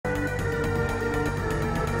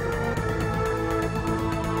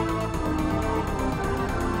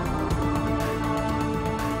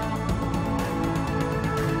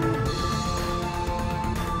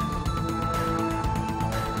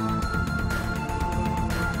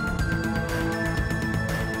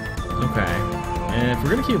And if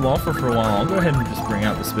we're gonna keep Walfer for a while, I'll go ahead and just bring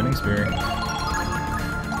out the Spinning Spear. We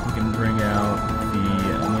can bring out the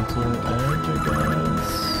Elemental Edge, I guess.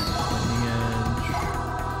 Lightning Edge.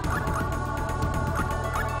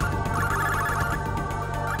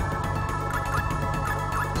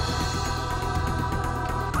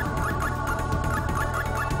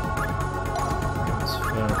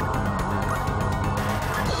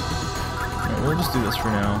 Alright, we'll just do this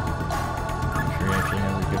for now. I'm sure he actually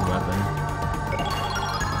has a good weapon.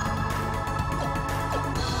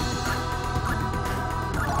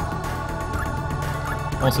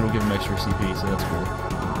 Also, it'll give him extra CP, so that's cool.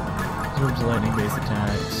 Absorbs lightning based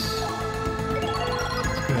attacks.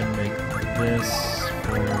 Let's go ahead and make this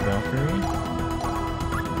for Valkyrie.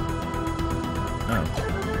 Oh.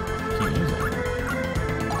 Can't use it.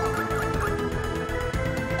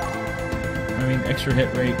 I mean, extra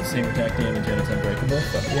hit rate, same attack damage, and it's unbreakable,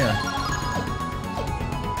 but yeah.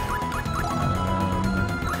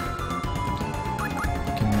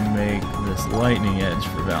 Can make this lightning edge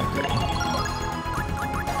for Valkyrie.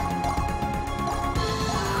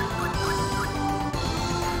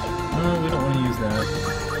 We don't want to use that,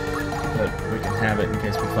 but we can have it in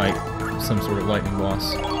case we fight some sort of lightning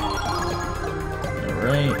boss.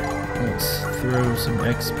 Alright, let's throw some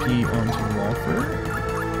XP onto Walfer.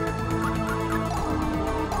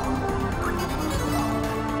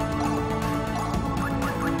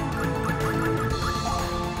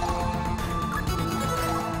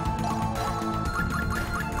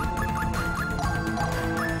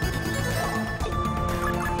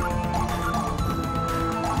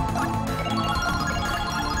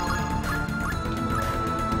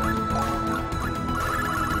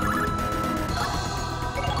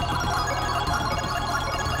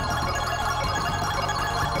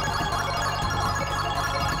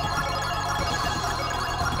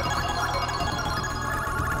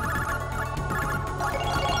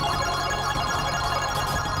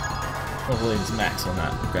 Hopefully it's max on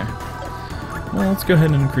that, okay. Well, let's go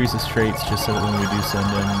ahead and increase his traits just so that when we do send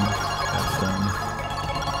him, that's done.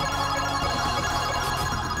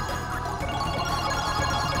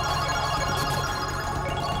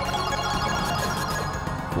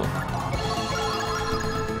 Cool.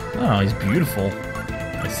 Oh, he's beautiful.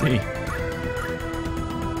 I see.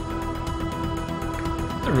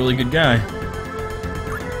 He's a really good guy.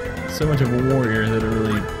 So much of a warrior that it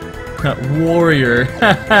really... warrior.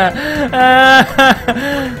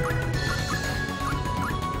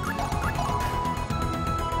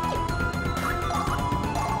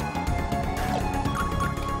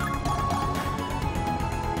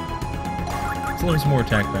 Let's learn some more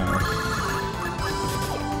attack power.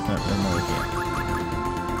 No, we can't.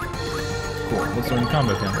 Cool. Let's learn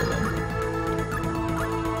combo counter then.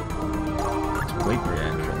 It's weight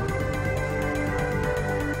reaction.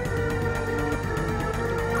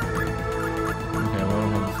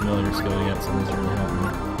 Familiar skill yet, so this is really helping me.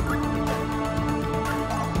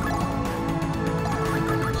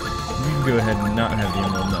 We can go ahead and not have the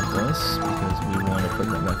Emerald Necklace, because we want to put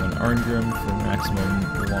that back on Arngrim for maximum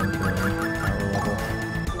long-term power level.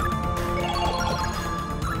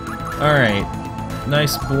 Alright,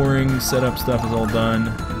 nice boring setup stuff is all done.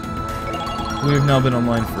 We have now been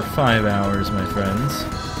online for 5 hours, my friends.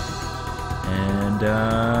 And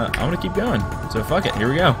I'm going to keep going. So fuck it, here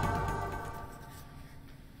we go.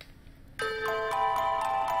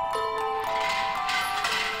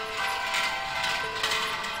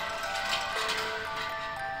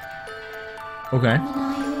 Okay.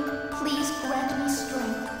 Menayo, please grant me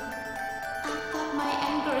strength. I thought my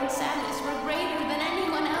anger and sadness were greater than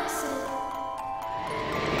anyone else's.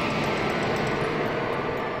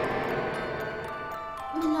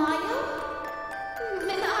 Menayo?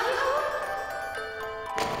 Menayo?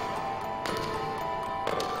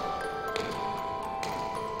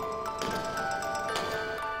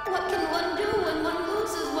 What can one do when one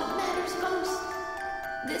loses what matters most?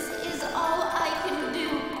 This is all I can do.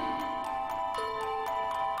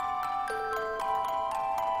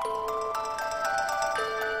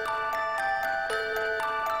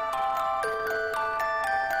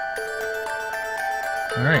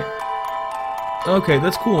 Alright. Okay,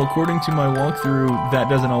 that's cool. According to my walkthrough, that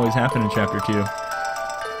doesn't always happen in Chapter 2.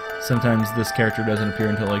 Sometimes this character doesn't appear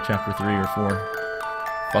until like Chapter 3 or 4.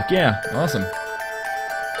 Fuck yeah, awesome.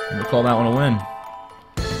 I'm gonna call that one a win.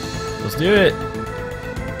 Let's do it!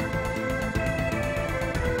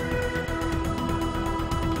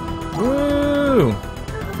 Woo!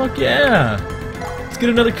 Fuck yeah! Let's get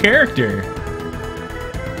another character!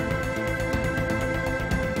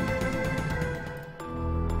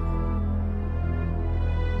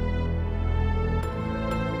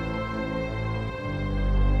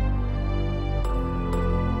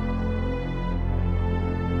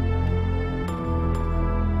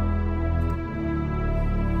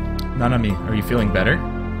 Nanami, are you feeling better?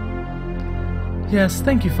 Yes,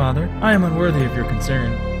 thank you, Father. I am unworthy of your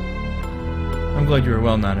concern. I'm glad you are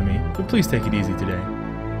well, Nanami, but please take it easy today.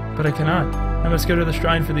 But I cannot. I must go to the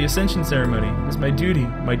shrine for the Ascension ceremony. It is my duty,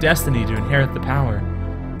 my destiny to inherit the power.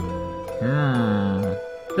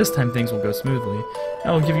 This time things will go smoothly.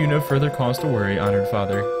 I will give you no further cause to worry, honored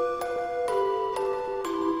Father.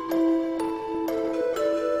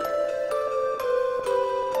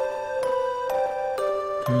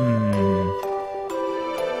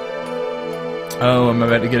 Oh, I'm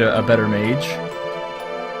about to get a better mage?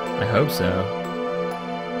 I hope so.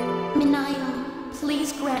 Minayo,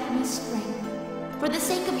 please grant me strength. For the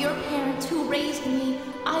sake of your parents who raised me,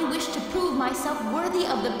 I wish to prove myself worthy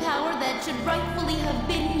of the power that should rightfully have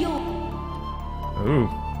been yours. Ooh.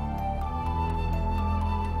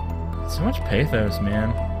 So much pathos,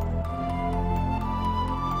 man.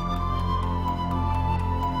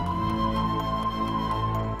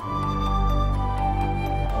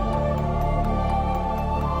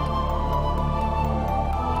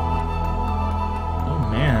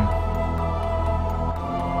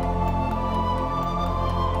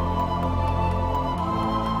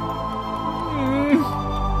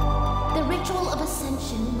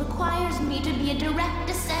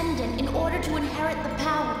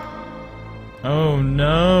 Oh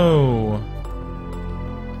no!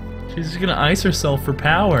 She's just gonna ice herself for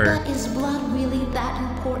power. But is blood really that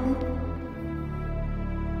important?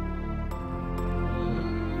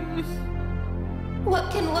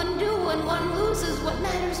 What can one do when one loses what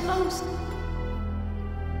matters most?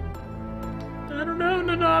 I don't know,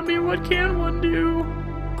 Nanami, what can one do?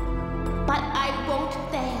 But I won't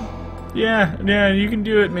fail. Yeah, you can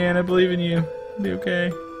do it, man. I believe in you. It'll be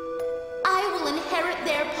okay. I will inherit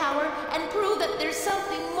their power and prove that there's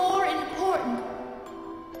something more important.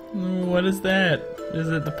 What is that? Is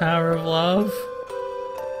it the power of love?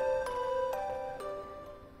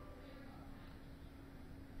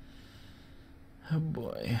 Oh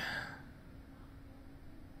boy.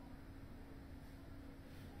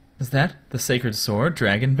 Is that the sacred sword,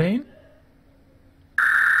 Dragonbane?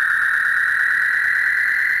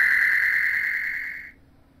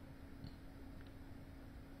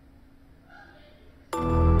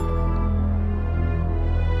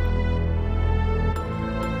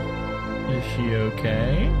 Is she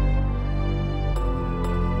okay?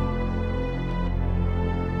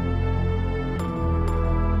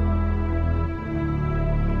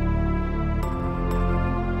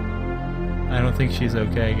 I don't think she's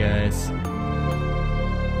okay, guys.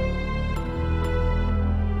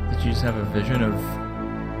 Did you just have a vision of...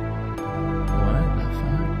 what the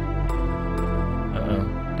fuck? Uh-oh.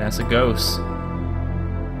 That's a ghost.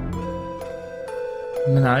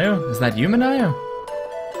 Minayo? Is that you, Minayo?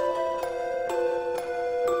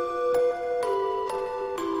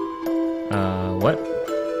 What?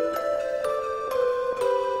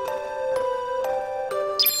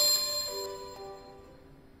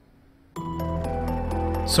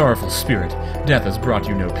 Sorrowful spirit, death has brought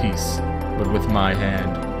you no peace, but with my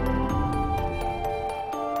hand.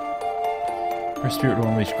 Her spirit will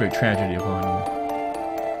unleash great tragedy upon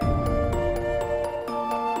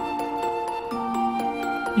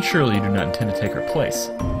you. Surely you do not intend to take her place.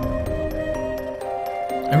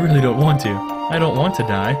 I really don't want to. I don't want to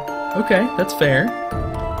die. Okay, that's fair.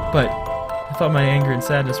 But I thought my anger and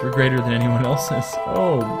sadness were greater than anyone else's.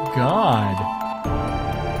 Oh, God.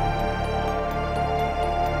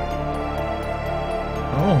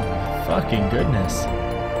 Oh, my fucking goodness.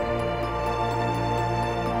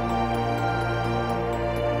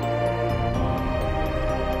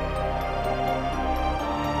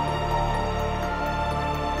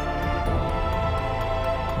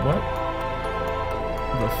 What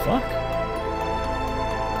the fuck?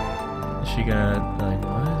 Is she gonna, like,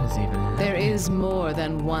 what is even happening? There is more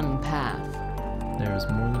than one path. There is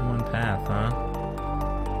more than one path, huh?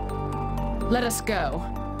 Let us go.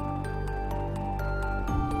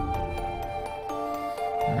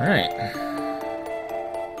 Alright.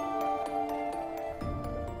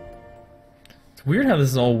 It's weird how this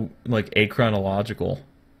is all, like, achronological,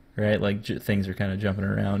 right? Like, things are kind of jumping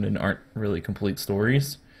around and aren't really complete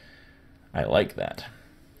stories. I like that.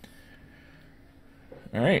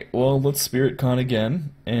 Alright, well, let's Spirit Con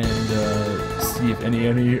again, and see if any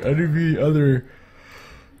of the other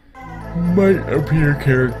might appear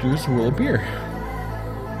characters will appear.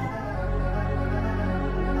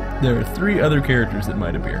 There are 3 other characters that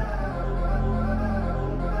might appear.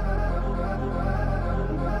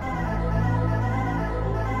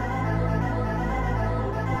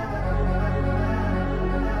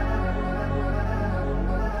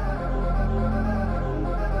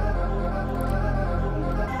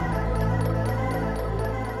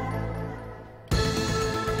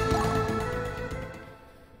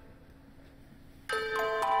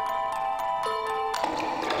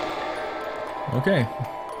 Okay,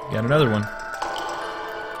 got another one.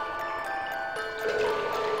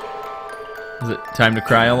 Is it time to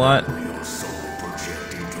cry a lot? Your soul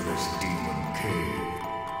project into this demon cave.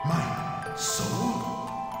 My soul?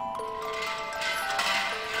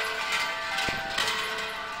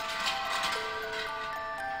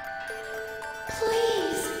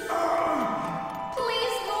 Please.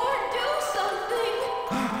 Please, Lord, do something.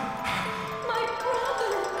 My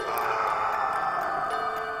brother.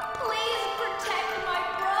 Please protect my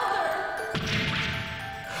brother.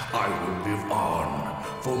 I will live on,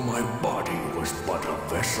 for my body was but a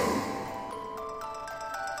vessel.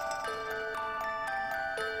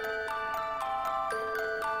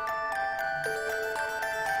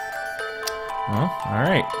 Well,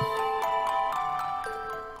 alright.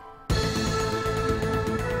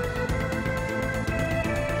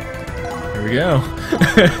 Here we go.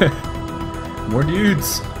 More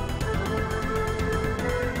dudes.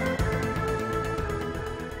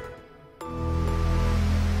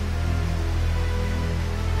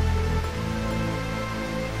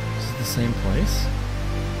 Is it the same place?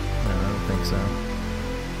 No, I don't think so.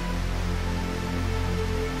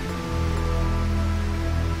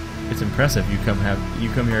 It's impressive you come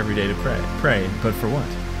here every day to pray, but for what?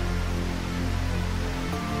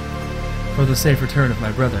 For the safe return of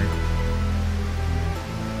my brother.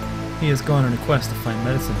 He has gone on a quest to find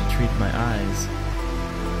medicine to treat my eyes.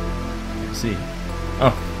 I see.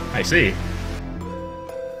 Oh, I see.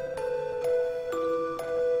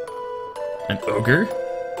 An ogre?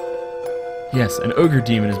 Yes, an ogre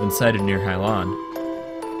demon has been sighted near Hylon.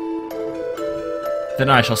 Then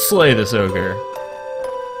I shall slay this ogre.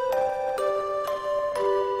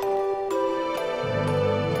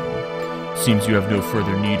 Seems you have no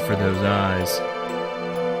further need for those eyes.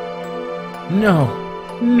 No!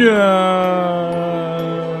 No!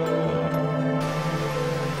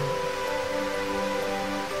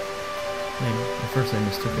 At first I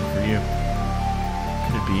mistook him for you.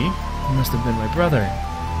 Could it be? He must have been my brother.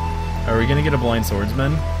 Are we gonna get a blind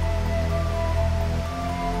swordsman?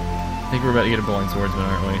 I think we're about to get a blind swordsman,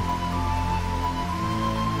 aren't we?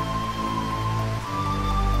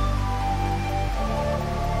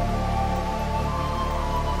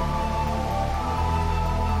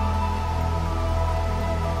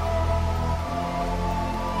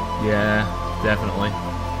 Yeah, definitely.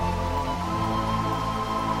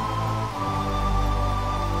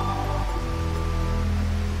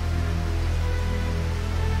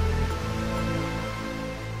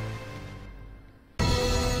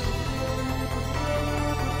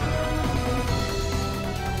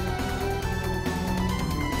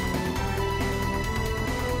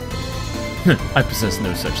 I possess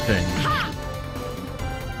no such thing.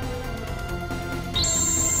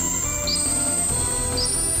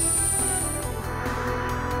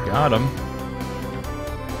 Got him.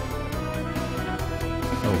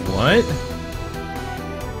 Oh, what?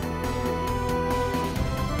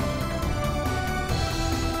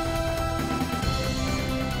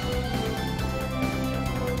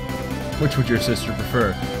 Which would your sister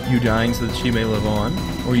prefer? You dying so that she may live on,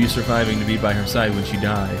 or you surviving to be by her side when she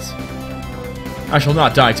dies? I shall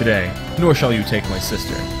not die today, nor shall you take my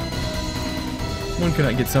sister. One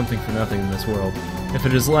cannot get something for nothing in this world. If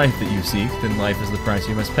it is life that you seek, then life is the price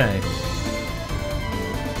you must pay.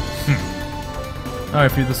 I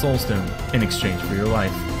offer you the Soul Stone, in exchange for your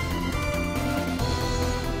life.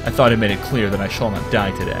 I thought I made it clear that I shall not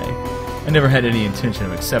die today. I never had any intention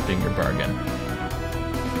of accepting your bargain.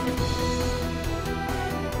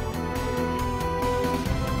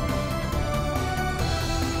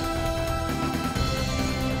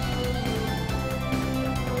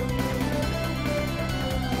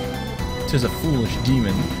 Tis a foolish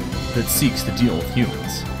demon that seeks to deal with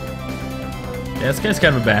humans. Yeah, this guy's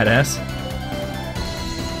kind of a badass.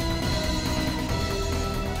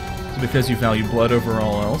 Is it because you value blood over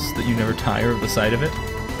all else that you never tire of the sight of it?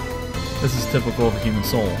 This is typical of a human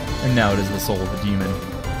soul, and now it is the soul of a demon.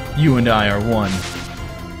 You and I are one.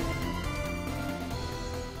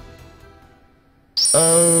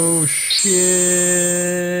 Oh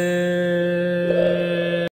shit.